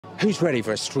Who's ready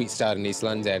for a street style in East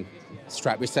London?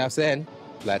 Strap yourselves in.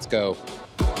 Let's go.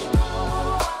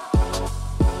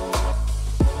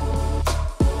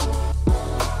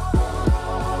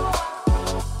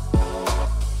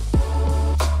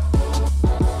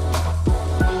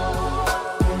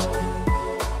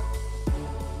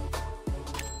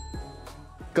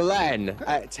 Glenn,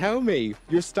 tell me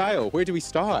your style. Where do we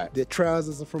start? The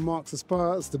trousers are from Marks and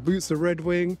Sparks. The boots are Red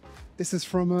Wing. This is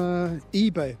from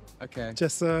eBay. Okay.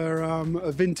 Just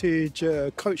a vintage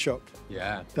coat shop.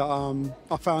 Yeah. That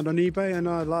I found on eBay, and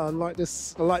I like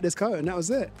this. I like this coat, and that was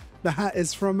it. The hat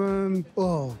is from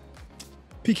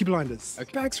PeakyBlinders.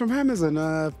 Okay. Bags from Amazon,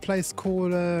 a place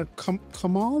called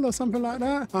Kamal or something like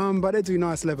that. But they do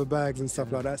nice leather bags and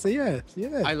stuff like that. So yeah.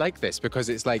 I like this because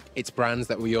it's like, it's brands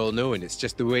that we all know, and it's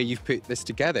just the way you've put this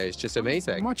together. It's just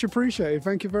amazing. Much appreciated.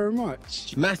 Thank you very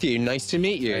much. Matthew, nice to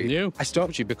meet you. And you. I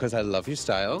stopped you because I love your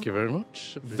style. Thank you very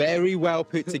much. Very well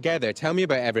put together. Tell me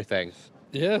about everything.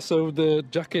 Yeah, so the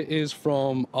jacket is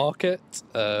from Arket,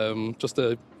 just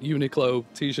a Uniqlo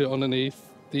t-shirt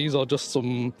underneath. These are just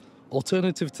some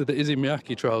alternative to the Izzy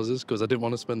Miyake trousers because I didn't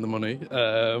want to spend the money.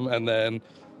 And then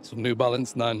some New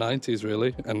Balance 990s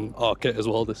really, and Arket as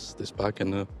well, this bag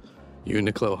and a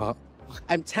Uniqlo hat.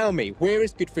 And tell me, where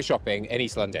is good for shopping in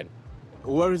East London?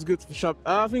 Where is good for shop?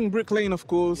 I think Brick Lane, of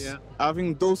course. Yeah. I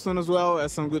think Dalston as well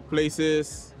has some good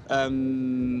places. I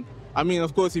mean,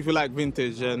 of course, if you like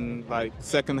vintage and like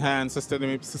second-hand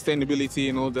sustainability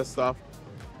and all that stuff.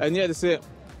 And yeah, that's it.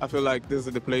 I feel like these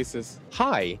are the places.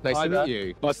 Hi, nice to meet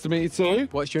you. Nice to meet you too.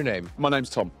 What's your name? My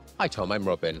name's Tom. Hi Tom, I'm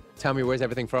Robin. Tell me, where's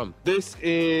everything from? This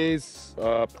is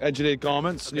Engineered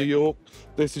Garments, New York.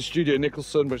 This is Studio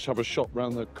Nicholson, which have a shop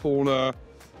around the corner.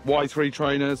 Y3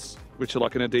 trainers, which are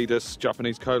like an Adidas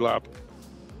Japanese collab.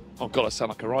 Oh God, I sound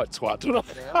like a right twat, don't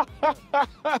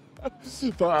I?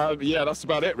 But yeah, that's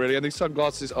about it really. And these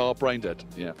sunglasses are brain dead,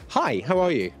 yeah. Hi, how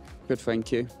are you? Good,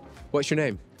 thank you. What's your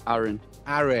name? Aaron.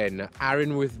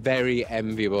 Aaron with very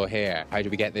enviable hair. How do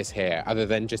we get this hair, other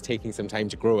than just taking some time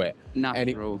to grow it?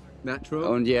 Natural.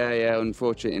 Natural? And yeah,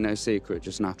 unfortunately no secret,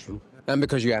 just natural. And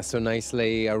because you asked so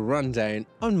nicely, a rundown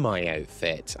on my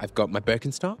outfit. I've got my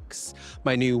Birkenstocks,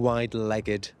 my new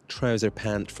wide-legged trouser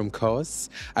pant from COS,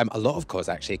 a lot of COS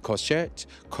actually, COS shirt,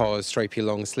 COS stripy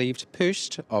long-sleeved,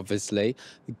 pushed, obviously,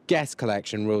 Guess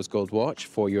collection rose gold watch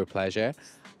for your pleasure,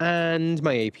 and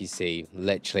my APC,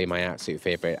 literally my absolute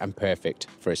favourite and perfect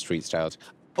for a street styled.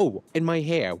 Oh, in my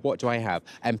hair, what do I have?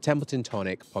 Templeton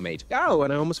Tonic Pomade. Oh,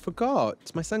 and I almost forgot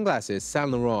my sunglasses,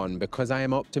 Saint Laurent, because I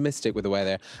am optimistic with the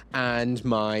weather, and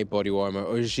my body warmer,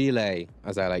 or gilet,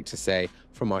 as I like to say,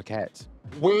 from Marquette.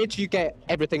 Where do you get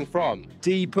everything from?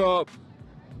 Depop,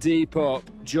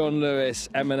 John Lewis,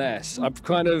 M&S. I've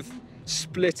kind of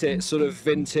split it sort of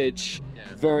vintage,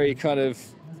 very kind of,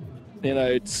 you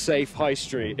know, safe high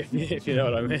street, if you know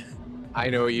what I mean. I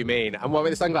know what you mean. And what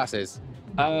about the sunglasses?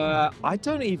 I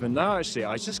don't even know, actually.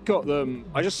 I just got them,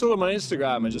 I just saw them on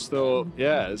Instagram and just thought,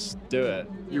 yeah, let's do it.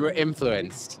 You were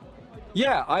influenced.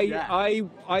 Yeah,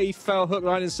 I fell hook,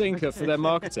 line and sinker for their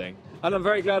marketing. And I'm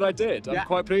very glad I did. I'm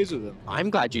quite pleased with them. I'm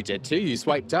glad you did too. You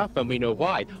swiped up and we know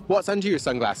why. What's under your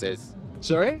sunglasses?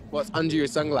 Sorry? What's under your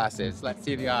sunglasses? Let's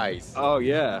see the eyes. Oh,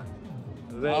 yeah.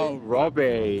 Oh,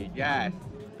 Robbie. Yeah.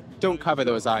 Don't cover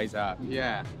those eyes up.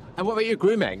 Yeah. And what about your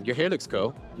grooming? Your hair looks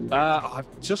cool. I've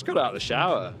just got out of the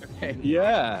shower. Okay.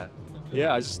 Yeah.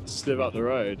 Yeah, I just live up the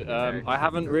road. I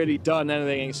haven't really done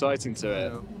anything exciting to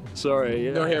it. No. Sorry.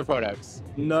 Yeah. No hair products?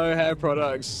 No hair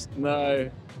products,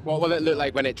 no. What will it look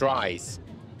like when it dries?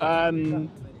 You're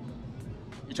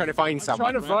trying to find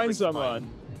someone. trying to find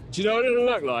someone. Do you know what it'll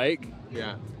look like?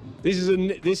 Yeah. This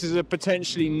is a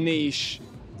potentially niche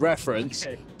reference,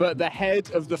 but the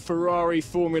head of the Ferrari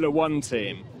Formula One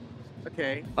team.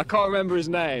 Okay. I can't remember his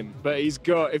name, but he's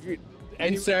got.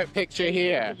 Insert picture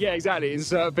here. Yeah, exactly.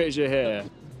 Insert picture here.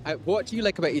 What do you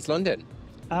like about East London?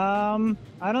 I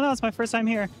don't know. It's my first time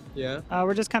here. Yeah.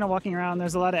 We're just kind of walking around.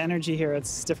 There's a lot of energy here.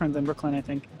 It's different than Brooklyn, I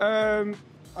think. I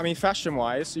mean,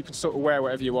 fashion-wise, you can sort of wear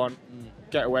whatever you want,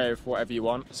 get away with whatever you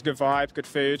want. It's a good vibe, good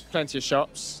food, plenty of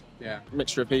shops. Yeah.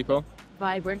 Mixture of people.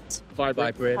 Vibrant.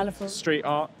 Colourful. Street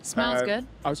art. Smells good.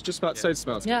 I was just about to say it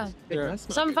smells Yeah. good. Yeah.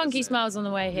 Some funky smells on the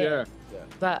way here. Yeah.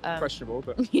 But Questionable,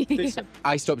 but decent.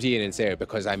 I stopped Ian and Sarah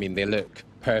because, I mean, they look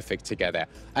perfect together.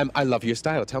 I love your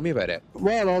style. Tell me about it.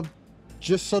 Well, I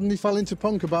just suddenly fell into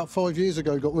punk about 5 years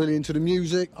ago, got really into the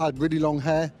music. I had really long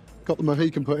hair, got the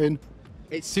Mohican put in.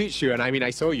 It suits you, and I mean, I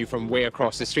saw you from way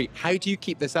across the street. How do you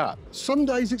keep this up? Some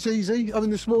days it's easy. I mean,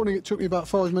 this morning it took me about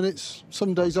 5 minutes.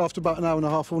 Some days after about an hour and a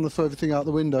half, I want to throw everything out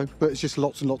the window. But it's just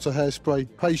lots and lots of hairspray,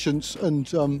 patience,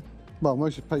 and Well,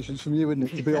 most of patience from you, isn't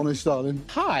it, to be honest, darling?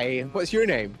 Hi, what's your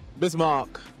name?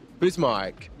 Bismark.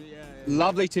 Bismark.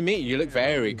 Lovely to meet you. You look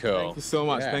very cool. Thank you so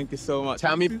much. Yeah. Thank you so much.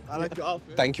 Tell me. I like your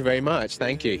outfit. Thank you very much.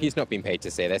 Thank you. He's not been paid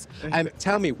to say this.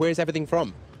 Tell me, where's everything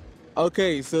from?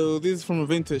 Okay, so this is from a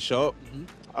vintage shop.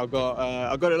 I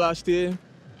got it last year.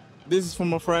 This is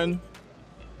from a friend.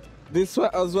 This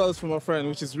sweater as well is from a friend,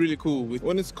 which is really cool.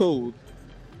 When it's cold,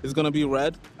 it's gonna be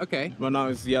red. Okay. But now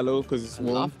it's yellow because it's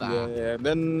warm. love that. Yeah.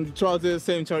 Then trousers,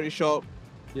 same charity shop.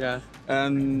 Yeah.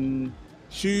 And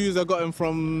shoes, I got them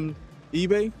from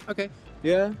eBay. Okay.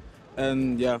 Yeah.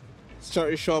 And yeah, it's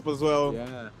charity shop as well.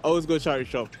 Yeah. I always go charity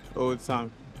shop all the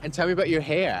time. And tell me about your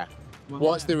hair.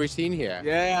 What's the routine here?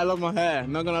 Yeah, I love my hair.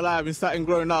 Not gonna lie, I've been starting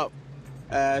growing up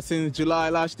since July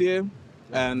last year,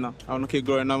 and I wanna keep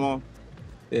growing no more.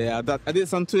 Yeah, I did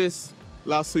some twists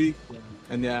last week,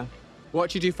 and yeah.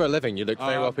 What do you do for a living? You look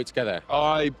very well put together.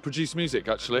 I produce music,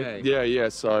 actually. Okay. Yeah.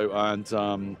 So,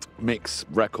 and mix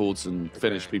records and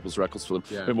finish people's records for them.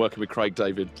 Yeah. Been working with Craig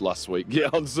David last week. Yeah,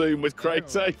 on Zoom with Craig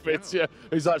David. Yeah,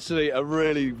 who's actually a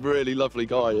really, really lovely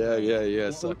guy.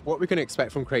 Yeah. So, What we can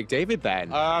expect from Craig David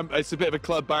then? it's a bit of a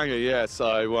club banger. Yeah.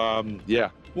 So,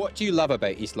 yeah. What do you love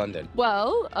about East London?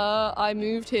 Well, I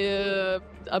moved here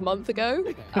a month ago.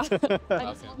 And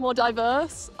it's more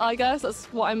diverse, I guess. That's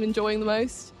what I'm enjoying the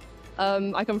most.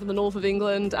 I come from the north of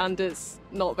England and it's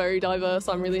not very diverse.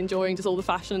 I'm really enjoying just all the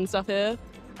fashion and stuff here.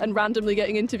 And randomly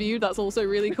getting interviewed, that's also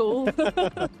really cool.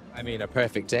 I mean, a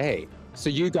perfect day.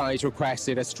 So you guys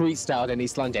requested a street style in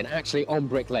East London, actually on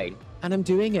Brick Lane, and I'm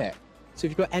doing it. So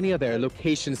if you've got any other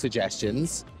location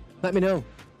suggestions, let me know.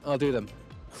 I'll do them.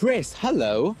 Chris,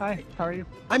 hello. Hi, how are you?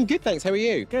 I'm good, thanks. How are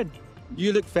you? Good.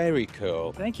 You look very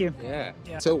cool. Thank you. Yeah.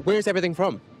 Yeah. So where's everything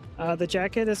from? The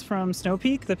jacket is from Snow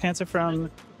Peak, the pants are from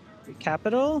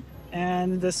Capital,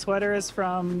 and the sweater is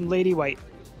from Lady White,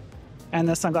 and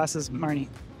the sunglasses, Marnie.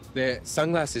 The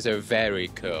sunglasses are very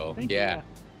cool. Thank you, yeah. yeah.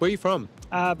 Where are you from?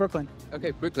 Brooklyn.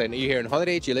 Okay, Brooklyn. Are you here on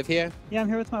holiday? Do you live here? Yeah, I'm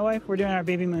here with my wife. We're doing our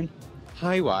baby moon.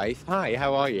 Hi, wife. Hi,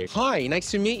 how are you? Hi,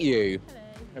 nice to meet you.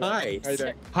 Hello. Hi. How you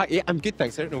doing? Hi, yeah, I'm good,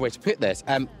 thanks. I don't know where to put this.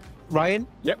 Ryan?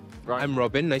 Yep. Right. I'm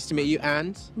Robin. Nice to meet you.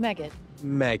 And? Megan.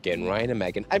 Megan, Ryan and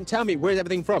Megan. Tell me, where's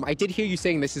everything from? I did hear you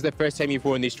saying this is the first time you've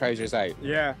worn these trousers out.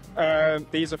 Yeah.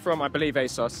 These are from, I believe,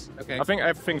 ASOS. Okay. I think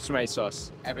everything's from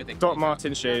ASOS. Everything. Doc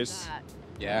Martens shoes.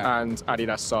 Yeah. And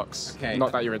Adidas socks. Okay.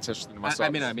 Not that you're interested in my socks. I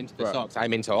mean, I'm into the but socks.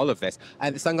 I'm into all of this.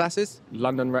 And the sunglasses?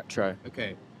 London Retro.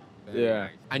 Okay. Yeah.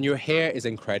 And your hair is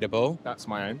incredible. That's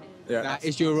my own. Yeah. That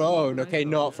is your own. Okay,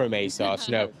 not from ASOS,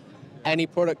 no. Any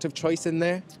product of choice in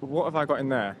there? What have I got in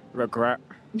there? Regret.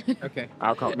 Okay.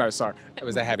 Alcohol. No, sorry. It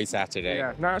was a heavy Saturday.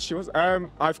 Yeah. No, she was.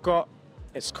 I've got.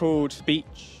 It's called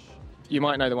Beach. You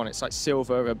might know the one. It's like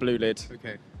silver, a blue lid.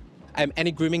 Okay.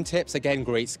 Any grooming tips? Again,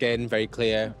 great skin, very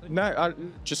clear. No,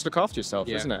 just look after yourself,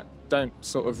 Yeah. isn't it? Don't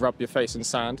sort of rub your face in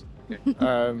sand.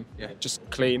 Yeah. Just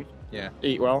clean. Yeah.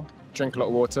 Eat well. Drink a lot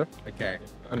of water. Okay.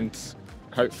 And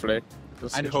hopefully.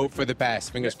 And hope for the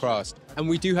best, fingers crossed. And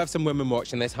we do have some women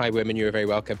watching this. Hi, women, you're very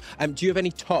welcome. Do you have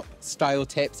any top style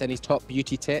tips, any top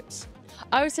beauty tips?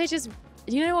 I would say just,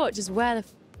 you know what, just wear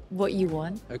what you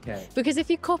want. Okay. Because if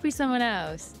you copy someone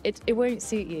else, it won't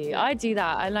suit you. I do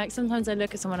that. Sometimes I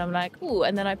look at someone, I'm like, ooh,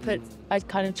 and then I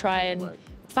kind of try and,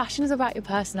 fashion is about your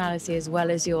personality as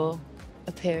well as your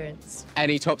appearance.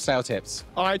 Any top style tips?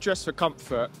 I dress for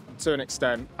comfort to an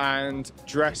extent and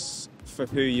dress for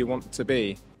who you want to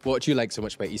be. What do you like so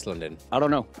much about East London? I don't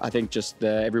know. I think just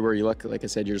everywhere you look, like I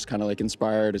said, you're just kind of like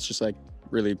inspired. It's just like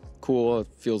really cool. It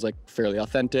feels like fairly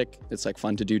authentic. It's like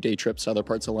fun to do day trips to other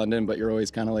parts of London, but you're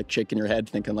always kind of like shaking your head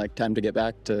thinking like time to get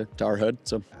back to our hood.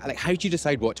 So Like, how do you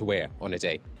decide what to wear on a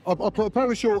day? I put a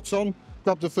pair of shorts on,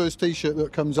 grab the first t-shirt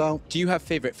that comes out. Do you have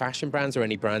favourite fashion brands or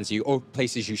any brands or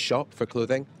places you shop for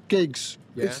clothing? Gigs.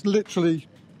 Yeah. It's literally,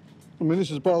 I mean,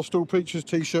 this is a Barstool Preachers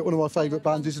t-shirt, one of my favourite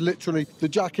bands. It's literally, the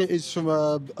jacket is from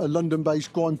a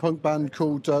London-based grime punk band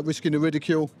called Risking the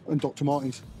Ridicule and Dr.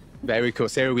 Martens. Very cool.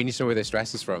 Sarah, we need to know where this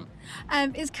dress is from.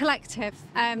 It's Collective.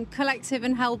 Collective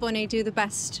and Hell Bunny do the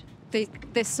best,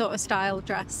 this sort of style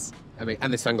dress. I mean,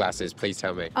 and the sunglasses, please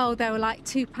tell me. Oh, they were like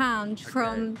 £2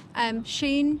 from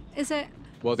Sheen, is it?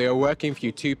 Well, they are working for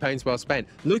you. £2 well spent.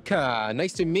 Luca,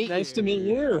 nice to meet you. Nice to meet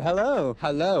you. Hello.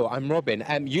 Hello, I'm Robin.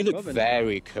 You look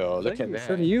very cool. Look at that.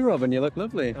 So do you, Robin. You look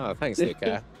lovely. Oh, thanks,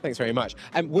 Luca. Thanks very much.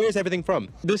 Where's everything from?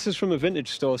 This is from a vintage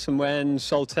store somewhere in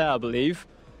Saltaire, I believe.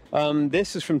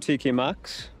 This is from TK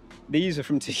Maxx. These are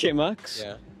from TK Maxx.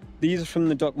 Yeah. These are from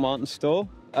the Doc Martens store.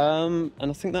 And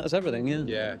I think that's everything, yeah.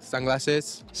 Yeah.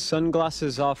 Sunglasses?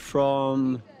 Sunglasses are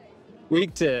from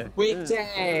Weekday.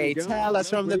 Weekday. Tell us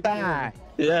from the back.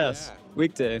 Yes.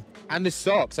 weekday. And the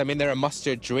socks, I mean, they're a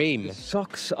mustard dream.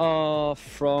 Socks are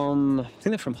from, I think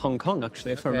they're from Hong Kong,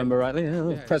 actually, if I remember rightly.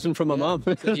 Yeah, present from my mum.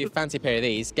 So if you fancy a pair of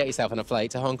these, get yourself on a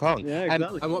flight to Hong Kong. Yeah,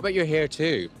 exactly. And what about your hair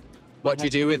too? What do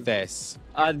you do with this?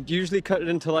 I'd usually cut it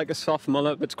into like a soft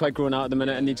mullet, but it's quite grown out at the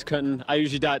minute and needs cutting. I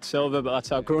usually dye it silver, but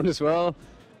that's outgrown as well.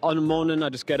 On the morning, I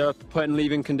just get up, put in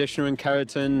leave-in conditioner and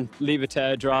keratin, leave it to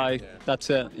air dry.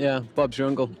 That's it. Yeah, Bob's your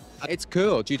uncle. It's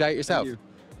cool. Do you dye it yourself?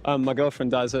 My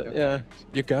girlfriend does it. Yeah.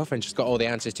 Your girlfriend just got all the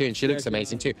answers too, and she looks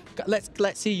amazing too.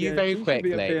 Let's see you very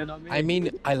quickly. I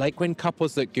mean, I like when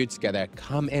couples look good together.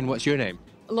 Come in. What's your name?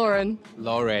 Lauren.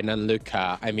 Lauren and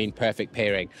Luca. I mean, perfect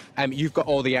pairing. You've got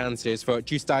all the answers for.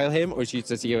 Do you style him, or do you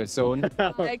just your own?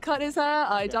 I cut his hair,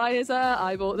 I dye his hair,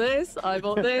 I bought this, I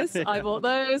bought this, I bought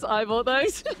those, I bought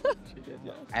those.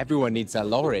 Everyone needs a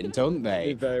Lauren, don't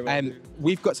they?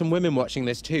 We've got some women watching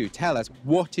this too. Tell us,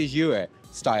 what is your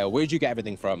style? Where did you get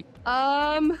everything from?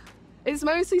 It's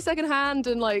mostly secondhand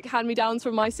and like hand-me-downs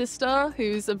from my sister,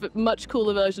 who's a much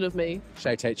cooler version of me.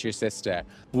 Shout out to your sister.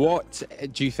 What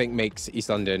do you think makes East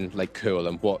London like cool,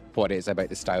 and what is about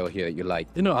the style here that you like?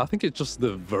 You know, I think it's just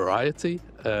the variety.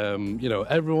 You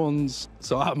know,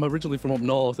 so I'm originally from up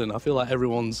north, and I feel like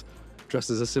everyone's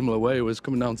dressed a similar way. Whereas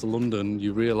coming down to London,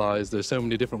 you realise there's so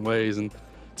many different ways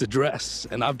to dress,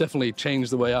 and I've definitely changed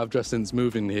the way I've dressed since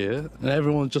moving here. And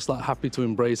everyone's just like happy to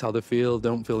embrace how they feel,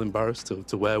 don't feel embarrassed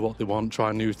to wear what they want,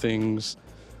 try new things.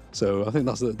 So I think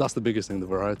that's the biggest thing, the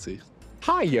variety.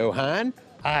 Hi, Yeohan.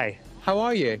 Hi. How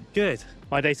are you? Good.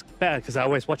 My day's better because I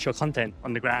always watch your content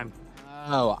on the gram.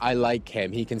 Oh, I like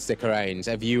him. He can stick around,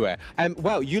 a viewer.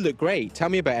 Well, you look great. Tell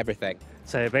me about everything.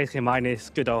 So basically mine is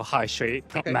good old high street,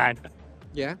 Top Man.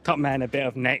 Yeah. Top Man, a bit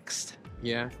of Next.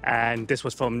 Yeah. And this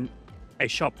was from a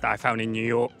shop that I found in New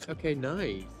York. Okay,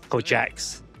 nice. Called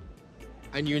Jack's.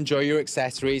 And you enjoy your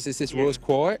accessories. Is this rose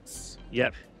quartz?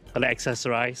 Yep. I like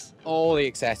accessorize. All the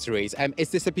accessories. Is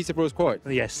this a piece of rose quartz?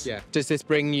 Yes. Yeah. Does this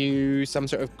bring you some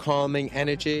sort of calming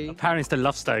energy? Apparently it's the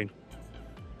love stone.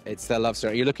 It's the love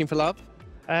stone. Are you looking for love?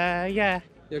 Yeah.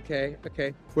 Okay.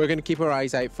 We're going to keep our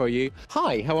eyes out for you.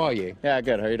 Hi, how are you? Yeah,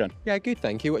 good. How are you doing? Yeah, good,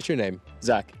 thank you. What's your name?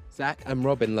 Zach. Zach, I'm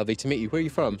Robin. Lovely to meet you. Where are you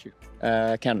from?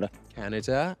 Canada.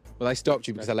 Canada? Well, I stopped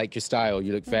you because I like your style.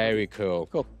 You look very cool.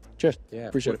 Cool. Cheers. Yeah.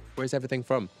 Appreciate it. Where's everything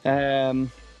from?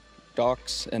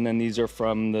 Docks, and then these are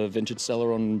from the vintage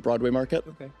cellar on Broadway Market.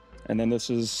 Okay. And then this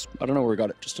is, I don't know where we got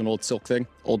it, just an old silk thing.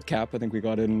 Old cap, I think we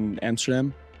got in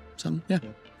Amsterdam. Yeah.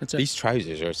 That's it. These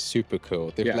trousers are super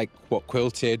cool. They're like,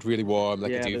 quilted, really warm,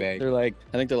 like a duvet. They're like,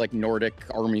 I think they're like Nordic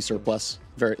army surplus.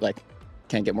 Very, like,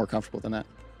 can't get more comfortable than that.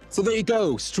 So there you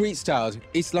go, Street Styles,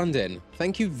 East London.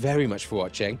 Thank you very much for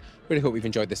watching. Really hope you've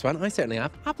enjoyed this one. I certainly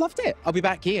have. I've loved it. I'll be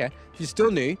back here. If you're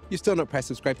still new, you've still not pressed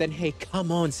subscribe, then hey,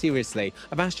 come on, seriously.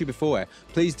 I've asked you before.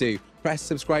 Please do. Press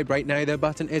subscribe right now. The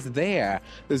button is there.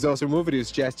 There's also more video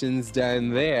suggestions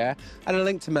down there and a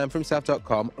link to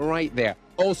manfromself.com right there.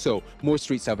 Also, more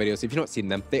street style videos. If you've not seen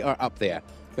them, they are up there.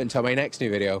 But until my next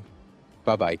new video,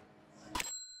 bye-bye.